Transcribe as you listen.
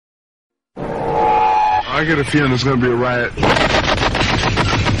I get a feeling there's gonna be a riot.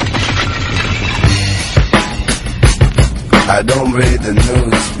 I don't read the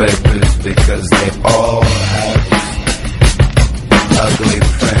newspapers because they all have ugly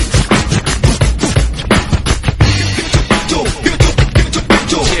prints.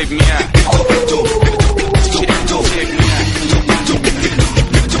 Check me out.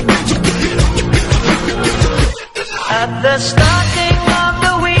 At the starting of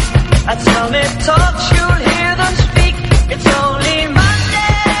the week, at Summit Talks, you'll hear them speak. It's only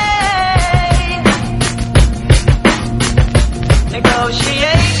Monday.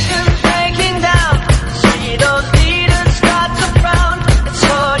 Negotiations breaking down. See those leaders start to frown. It's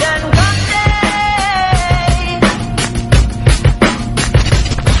sword and gun day.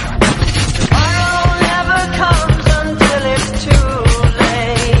 Tomorrow never comes until it's too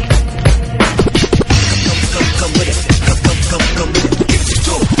late.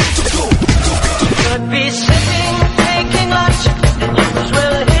 Could be sitting, taking lunch. The news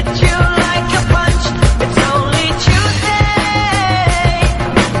will hit you like a punch. It's only Tuesday.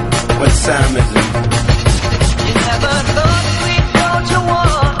 What time is it? You never thought we'd go to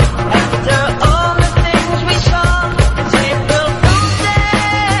war after all the things we saw. It's April Fool's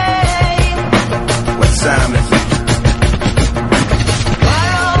Day. What time is it?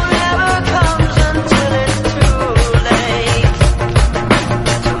 Tomorrow never comes until it's too late.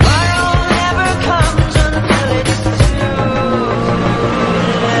 Tomorrow never comes until it's too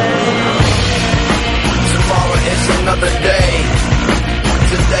late. Tomorrow is another day.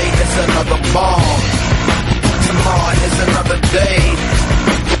 Today is another bomb. Tomorrow is another day.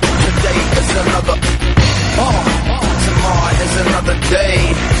 Today is another bomb. Tomorrow is another day.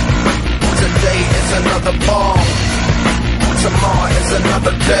 Today is another bomb. Tomorrow is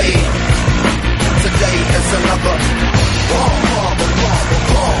another day. Today is another bomb.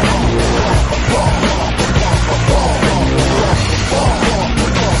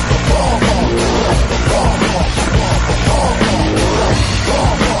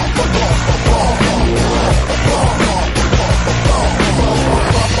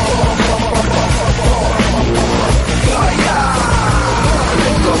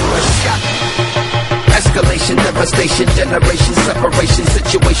 Escalation, devastation, generation, separation,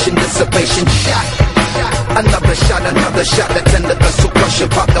 situation, dissipation, shot. Another shot, that tender vessel crush.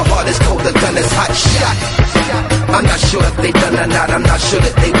 Pop the heart is cold, the gun is hot, shot. I'm not sure if they done or not, I'm not sure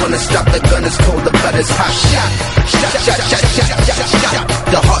that they wanna stop. The gun is cold, the blood is hot, shot. Shot.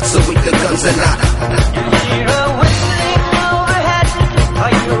 The hearts are weak, the guns are not.